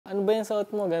ano ba yung suot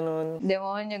mo, ganun.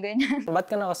 Demonyo, ganyan. Ba't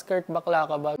ka naka-skirt, bakla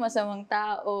ka ba? Masamang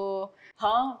tao.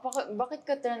 Bakit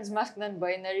ka transmask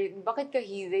non-binary? Bakit ka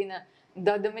hithe na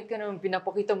dadamit ka naman,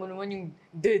 pinapakita mo naman yung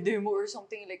dede mo or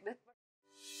something like that?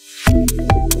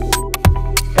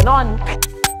 Ganon!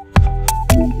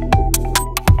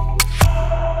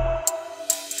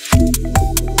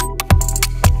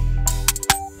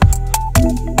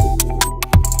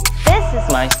 This is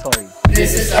my story.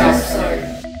 This is our story.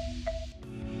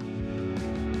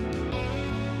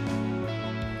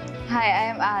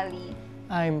 Hi, I'm Ali.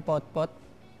 I'm Potpot.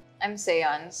 I'm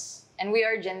Séance, and we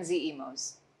are Gen Z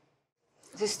emos.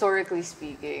 Historically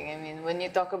speaking, I mean, when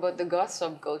you talk about the Goth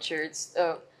subculture, it's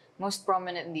most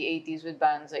prominent in the 80s with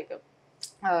bands like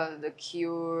The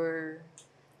Cure,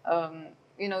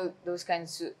 you know, those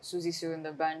kinds, Suzy Sue and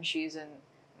the Banshees, and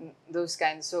those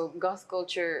kinds. So Goth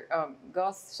culture,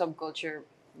 Goth subculture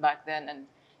back then and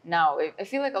now, I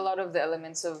feel like a lot of the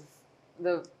elements of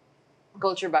the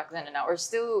culture back then and now are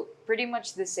still pretty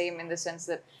much the same in the sense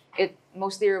that it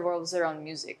mostly revolves around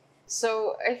music.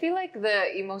 So I feel like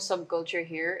the emo subculture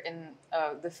here in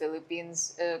the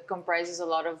Philippines comprises a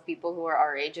lot of people who are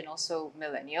our age and also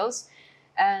millennials.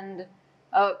 And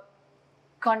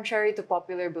contrary to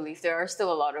popular belief, there are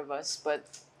still a lot of us, but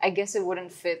I guess it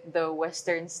wouldn't fit the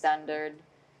Western standard,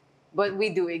 but we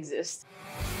do exist.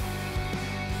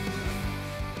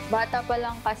 Bata pa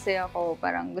lang kasi ako,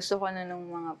 parang gusto ko na nung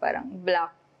mga parang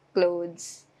black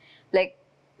clothes. Like,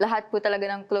 lahat po talaga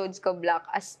ng clothes ko black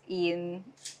as in.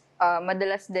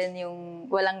 Madalas din yung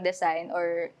walang design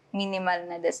or minimal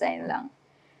na design lang.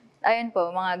 Ayun po,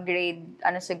 mga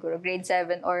grade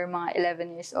 7 or mga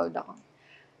 11 years old ako.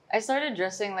 I started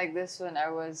dressing like this when I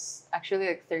was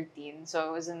actually like 13, so I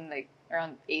was in like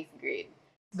around 8th grade.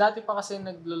 Dati pa kasi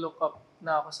naglo-look up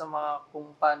na ako sa mga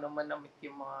kung paano manamit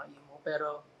yung mga emo.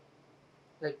 Pero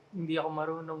like, hindi ako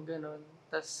marunong ganun.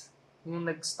 Tapos, yung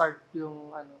nag-start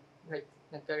yung, like,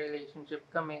 nagka-relationship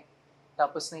kami.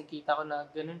 Tapos, nakikita ko na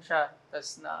ganun siya.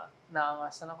 Tapos,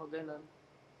 naangasan ako ganun.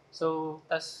 So,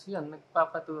 tapos, yun,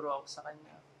 nagpapaturo ako sa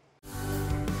kanya.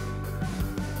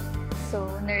 So,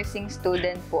 nursing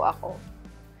student po ako.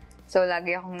 So,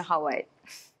 lagi akong naka-white.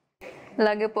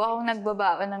 Lagi po akong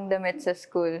nagbabaon ng damit sa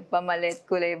school. Pamalit,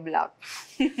 kulay black.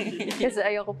 Kasi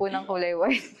ayoko po ng kulay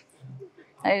white.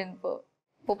 Ayun po.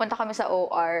 Pupunta kami sa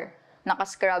OR,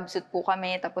 naka-scrub suit po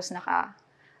kami, tapos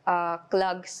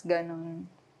naka-clogs, ganun.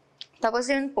 Tapos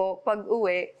yun po, pag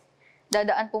uwi,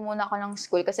 dadaan po muna ako ng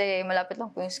school kasi malapit lang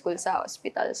po yung school sa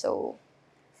hospital. So,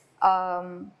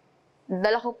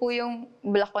 dala ko po yung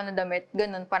black ko na damit,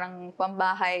 ganun, parang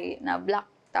pambahay na black.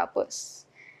 Tapos,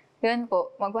 yun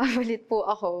po, magpapalit po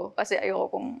ako kasi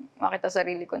ayoko pong makita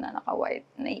sarili ko na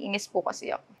naka-white. Naiinis po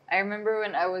kasi ako. I remember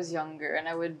when I was younger and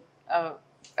I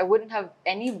wouldn't have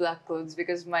any black clothes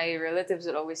because my relatives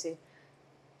would always say,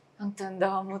 "Ang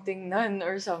tanda mo tingnan,"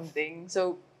 or something.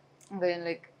 So, then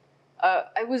like,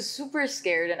 I was super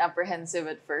scared and apprehensive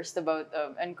at first about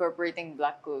incorporating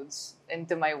black clothes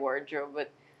into my wardrobe. But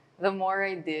the more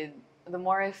I did, the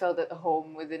more I felt at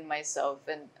home within myself.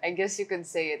 And I guess you could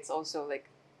say it's also like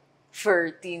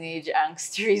for teenage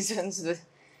angst reasons. But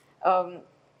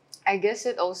I guess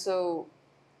it also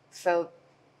felt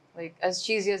like, as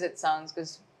cheesy as it sounds,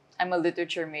 because I'm a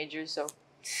literature major, so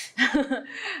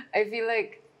I feel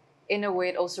like in a way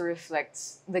it also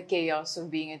reflects the chaos of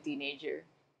being a teenager.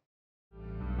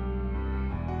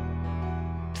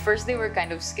 First, they were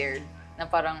kind of scared, na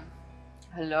parang,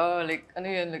 hello, like, ano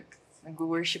yun, like,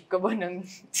 nag-worship ka ba ng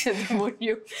sa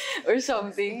demonyo or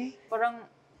something? Parang,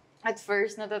 at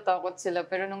first, natatakot sila,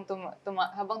 pero nung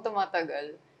habang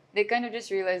tumatagal, they kind of just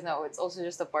realized, no, it's also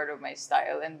just a part of my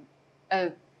style. And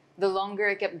the longer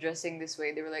I kept dressing this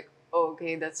way, they were like, oh,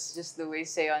 okay, that's just the way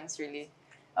Séance really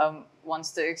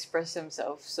wants to express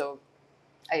himself. So,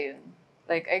 ayun.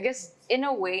 Like, I guess, in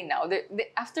a way now,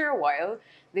 after a while,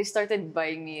 they started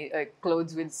buying me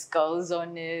clothes with skulls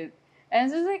on it.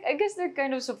 And so, like, I guess they're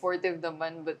kind of supportive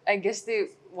naman, but I guess they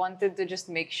wanted to just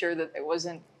make sure that I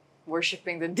wasn't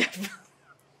worshipping the devil.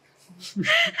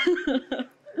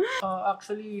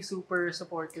 Actually, super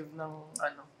supportive ng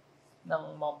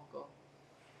mom ko.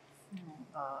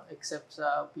 Except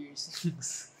sa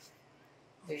piercings.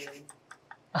 Ayun.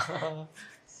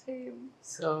 Same.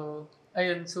 So,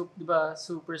 ayun, diba,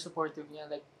 super supportive niya.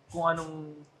 Like, kung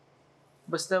anong,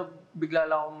 basta bigla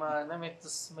lang akong manamit,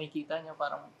 tapos makikita niya,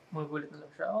 parang magugulit na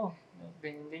lang siya, oh,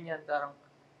 ganyan, parang,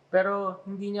 pero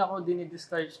hindi niya ako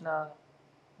dinidiscourage na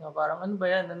parang, ano ba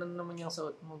yan, ano naman yung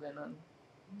suot mo, ganon.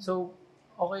 So,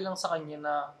 okay lang sa kanya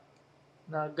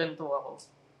na ganito ako.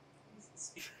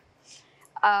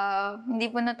 Hindi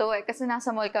po natuwa kasi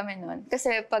nasa mall kami noon.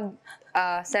 Kasi pag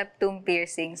septum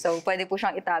piercing, so pwede po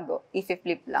siyang itago,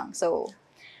 i-flip lang. So,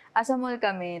 sa mall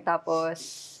kami,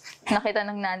 tapos nakita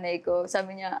ng nanay ko,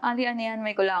 sabi niya, Ali, ano yan,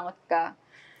 may kulangot ka.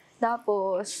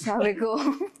 Tapos, sabi ko,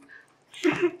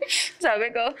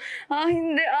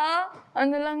 hindi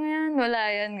ano lang yan, wala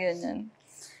yan, ganyan.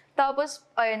 Tapos,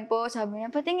 ayun po, sabi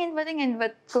niya, patingin,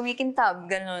 ba't kumikintab,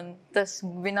 ganun. Tapos,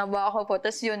 binaba ko po,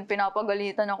 tapos yun,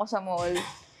 pinapagalitan ako sa mall.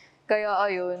 Kaya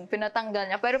ayun, pinatanggal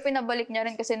niya. Pero pinabalik niya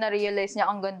rin kasi na-realize niya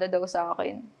ang ganda daw sa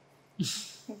akin.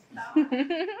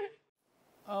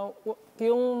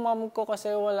 Yung mom ko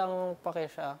kasi walang pake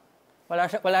siya.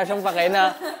 Wala siyang pake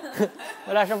na,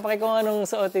 wala siyang pake kung anong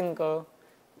suotin ko.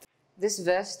 This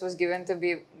vest was given to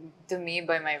me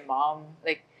by my mom.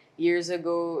 Like, years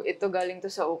ago. Ito galing to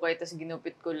sa ukay, tas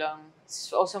ginupit ko lang.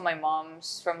 It's also my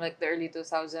mom's from like the early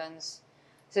 2000s.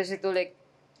 So ito like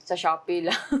sa Shopee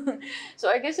lang.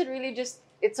 So I guess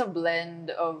it's a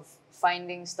blend of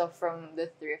finding stuff from the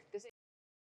thrift. Kasi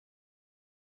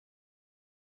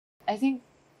I think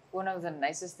one of the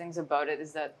nicest things about it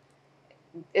is that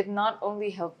it not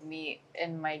only helped me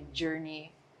in my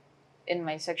journey in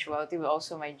my sexuality, but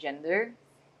also my gender.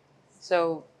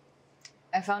 So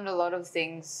I found a lot of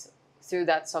things through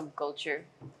that subculture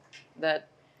that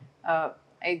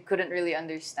I couldn't really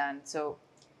understand. So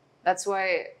that's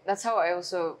how I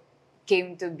also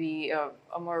came to be a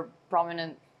more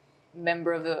prominent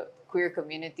member of the queer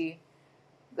community.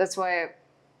 That's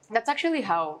actually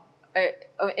how,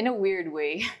 in a weird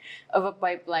way, of a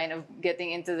pipeline of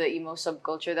getting into the emo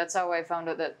subculture. That's how I found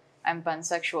out that I'm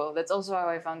pansexual. That's also how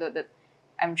I found out that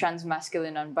I'm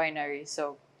transmasculine, non-binary.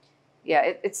 So yeah,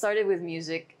 it started with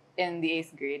music in the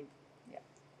 8th grade. Yeah.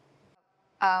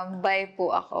 Bi po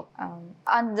ako.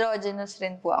 Androgynous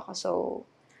rin po ako. So,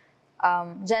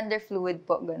 gender fluid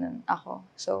po, ganun ako.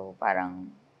 So,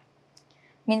 parang,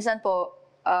 minsan po,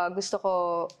 gusto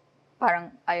ko,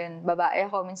 parang, ayun, babae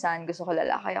ako, minsan gusto ko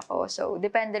lalaki ako. So,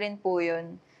 depende rin po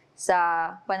yun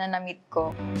sa pananamit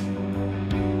ko.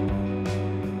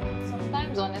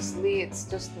 Sometimes, honestly, it's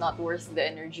just not worth the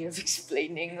energy of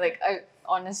explaining. Like,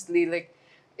 honestly, like,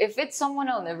 if it's someone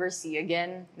I'll never see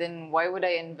again, then why would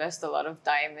I invest a lot of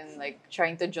time in like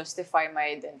trying to justify my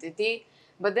identity?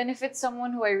 But then if it's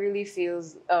someone who I really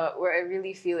where I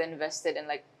really feel invested and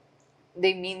like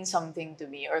they mean something to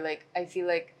me, or like I feel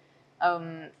like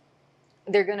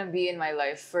they're gonna be in my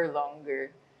life for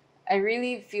longer, I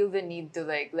really feel the need to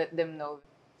like let them know.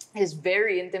 It's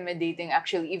very intimidating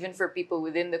actually, even for people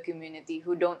within the community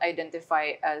who don't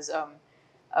identify as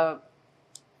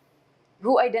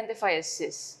who identify as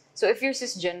cis. So if you're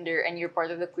cisgender and you're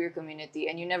part of the queer community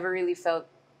and you never really felt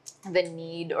the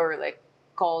need or like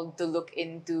called to look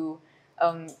into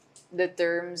the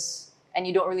terms, and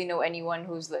you don't really know anyone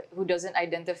who doesn't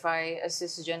identify as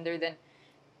cisgender, then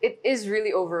it is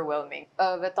really overwhelming.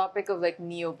 The topic of like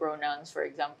neo pronouns, for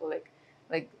example,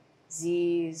 like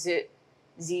z,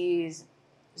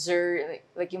 zer,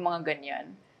 like yung mga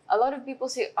ganyan. A lot of people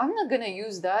say, I'm not gonna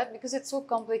use that because it's so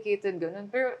complicated,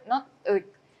 ganun. Pero not, like,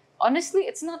 honestly,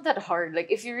 it's not that hard. Like,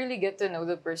 if you really get to know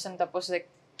the person, tapos, like,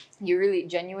 you really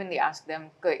genuinely ask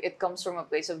them, like, it comes from a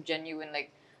place of genuine,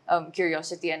 like,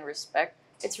 curiosity and respect.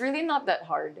 It's really not that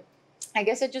hard. I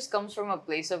guess it just comes from a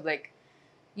place of, like,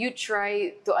 you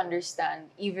try to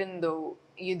understand even though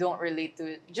you don't relate to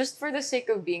it, just for the sake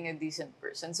of being a decent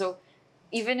person. So,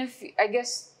 even if, I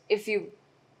guess, if you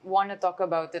want to talk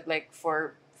about it, like,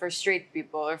 for straight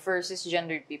people or for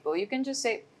cisgendered people, you can just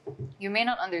say, you may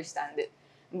not understand it,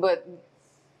 but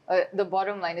the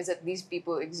bottom line is that these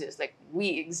people exist, like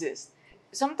we exist.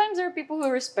 Sometimes there are people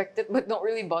who respect it but don't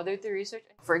really bother to research.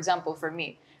 For example, for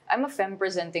me, I'm a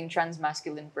femme-presenting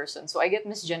transmasculine person, so I get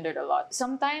misgendered a lot.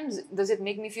 Sometimes, does it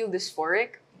make me feel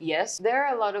dysphoric? Yes. There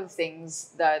are a lot of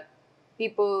things that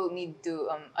people need to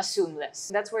assume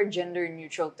less. That's where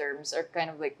gender-neutral terms are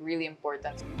kind of like really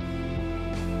important.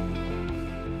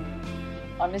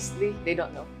 Honestly, they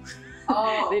don't know.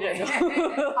 Oh, They don't know.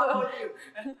 How about you?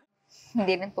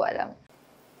 Hindi rin po alam.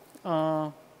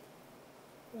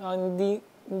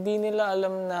 Hindi nila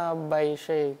alam na bi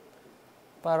siya eh.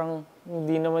 Parang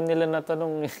hindi naman nila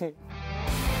natanong eh.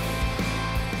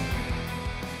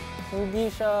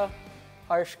 Hindi siya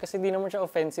harsh kasi di naman siya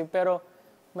offensive, pero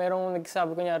merong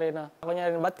nagsabi kunyari,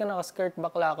 ba't ka naka-skirt,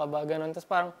 bakla ka ba? Ganon. Tapos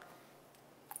parang,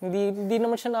 hindi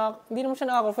naman siya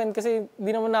nakaka-offend kasi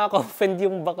hindi naman nakaka-offend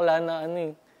yung bakla na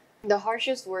ano eh. The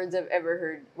harshest words I've ever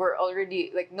heard were already,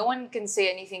 like, no one can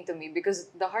say anything to me because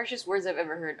the harshest words I've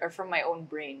ever heard are from my own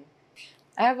brain.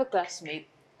 I have a classmate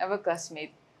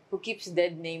who keeps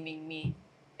dead naming me.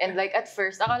 And like, at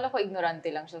first, akala ko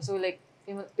ignorante lang siya. So like,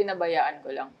 pinabayaan ko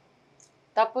lang.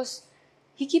 Tapos,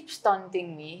 he keeps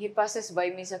taunting me. He passes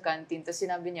by me sa canteen, tapos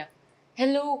sinabi niya,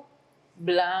 hello,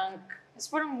 blank. Tapos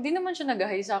parang, di naman siya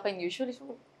nag-hi sa akin usually.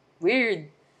 So,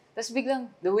 weird. Tapos biglang,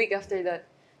 the week after that,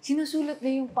 sinusulat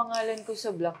na yung pangalan ko sa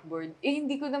blackboard. Eh,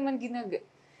 hindi ko naman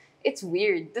It's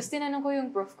weird. Tapos tinanong ko yung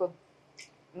prof ko,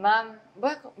 ma'am,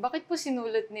 bakit po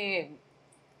sinulat ni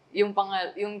yung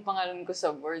pangalan ko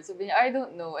sa board? Sabi niya, I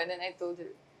don't know. And then I told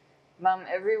her, ma'am,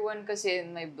 everyone kasi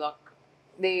in my block,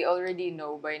 they already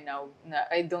know by now na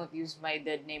I don't use my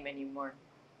dead name anymore.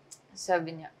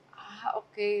 Sabi niya,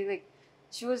 okay. Like,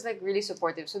 she was like really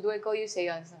supportive. So do I call you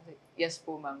Séance? Like, yes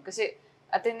po, ma'am. Kasi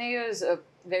Ateneo is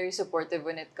very supportive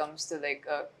when it comes to like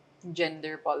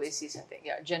gender policies and things.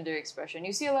 Yeah, gender expression.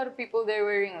 You see a lot of people there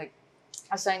wearing like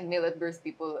assigned male at birth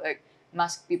people, like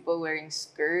masked people wearing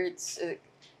skirts.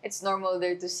 It's normal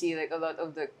there to see like a lot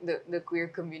of the queer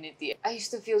community. I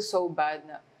used to feel so bad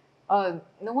na,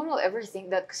 no one will ever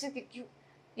think that kasi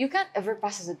you can't ever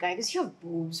pass as a guy because you have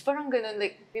boobs. Parang ganun,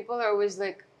 like, people are always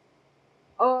like,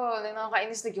 oh,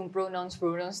 nakakainis, like, yung pronouns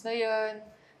na yan.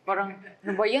 Parang,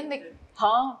 ano ba yan? Like,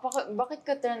 bakit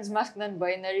ka transmask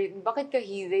non-binary? Bakit ka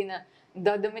hide na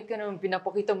dadamit ka naman,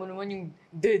 pinapakita mo naman yung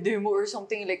dede mo or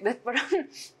something like that? Parang,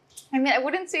 I mean, I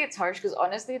wouldn't say it's harsh because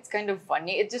honestly, it's kind of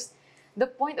funny. It just, the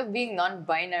point of being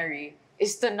non-binary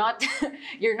is to not,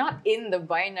 you're not in the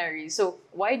binary. So,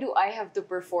 why do I have to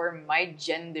perform my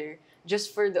gender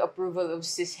just for the approval of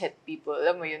cis-het people?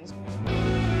 Alam mo yun?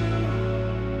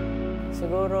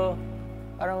 Siguro,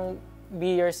 parang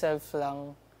be yourself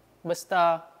lang.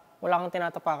 Basta wala kang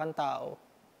tinatapakan tao.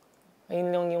 Ayun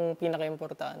lang yung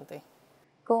pinaka-importante.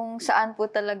 Kung saan po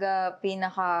talaga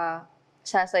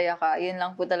pinaka-sasaya ka, yun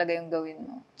lang po talaga yung gawin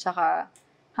mo. Tsaka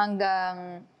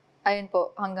hanggang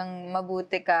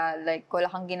mabuti ka, like wala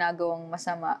kang ginagawang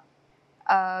masama.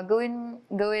 Gawin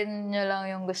nyo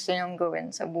lang yung gusto nyong gawin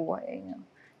sa buhay nyo.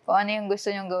 Kung ano yung gusto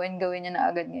nyong gawin nyo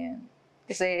na agad ngayon.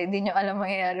 Kasi hindi nyo alam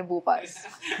mangyayari bukas.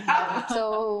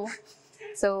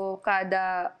 So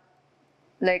kada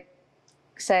like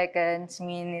seconds,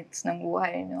 minutes ng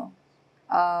buhay nyo,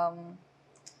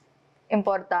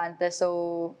 importante.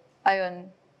 So, ayun,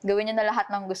 gawin nyo na lahat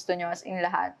ng gusto nyo, as in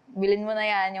lahat. Bilhin mo na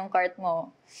yan, yung cart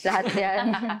mo. Lahat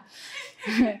yan.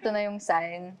 Ito na yung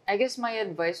sign. I guess my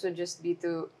advice would just be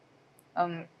to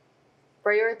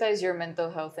prioritize your mental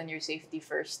health and your safety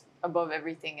first above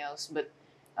everything else. But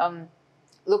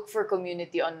look for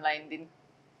community online din.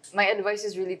 My advice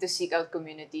is really to seek out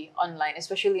community online,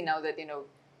 especially now that,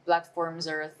 platforms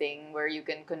are a thing where you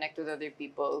can connect with other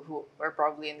people who are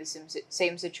probably in the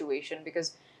same situation.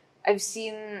 Because I've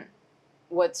seen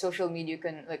what social media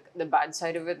can, like the bad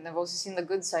side of it, and I've also seen the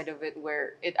good side of it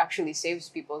where it actually saves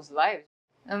people's lives.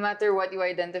 No matter what you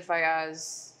identify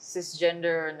as,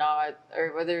 cisgender or not, or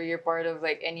whether you're part of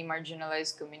like any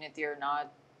marginalized community or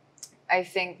not, I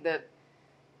think that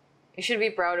you should be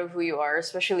proud of who you are,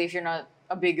 especially if you're not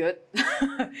a bigot,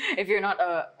 if you're not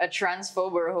a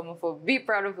transphobe or a homophobe. Be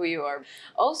proud of who you are.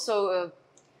 Also,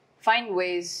 find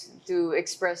ways to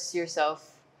express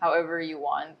yourself however you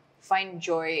want. Find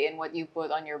joy in what you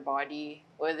put on your body,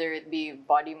 whether it be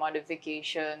body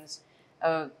modifications,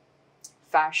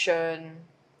 fashion,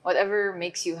 whatever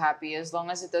makes you happy, as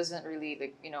long as it doesn't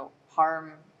really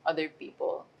harm other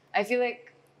people. I feel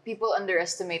like people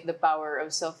underestimate the power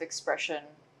of self-expression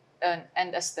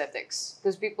and aesthetics,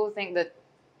 because people think that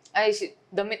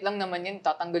damit lang naman yun,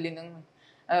 tatanggalin ng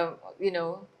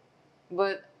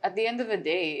but at the end of the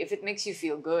day, if it makes you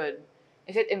feel good,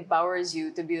 if it empowers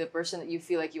you to be the person that you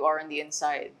feel like you are on the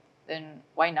inside, then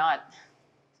why not?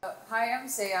 Hi,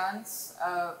 I'm Séance.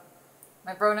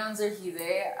 My pronouns are he,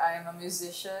 they. I'm a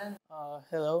musician.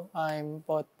 Hello, I'm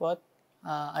Potpot.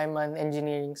 I'm an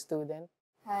engineering student.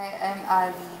 Hi, I'm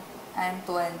Ali. I'm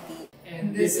 20.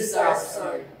 And this is our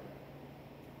story.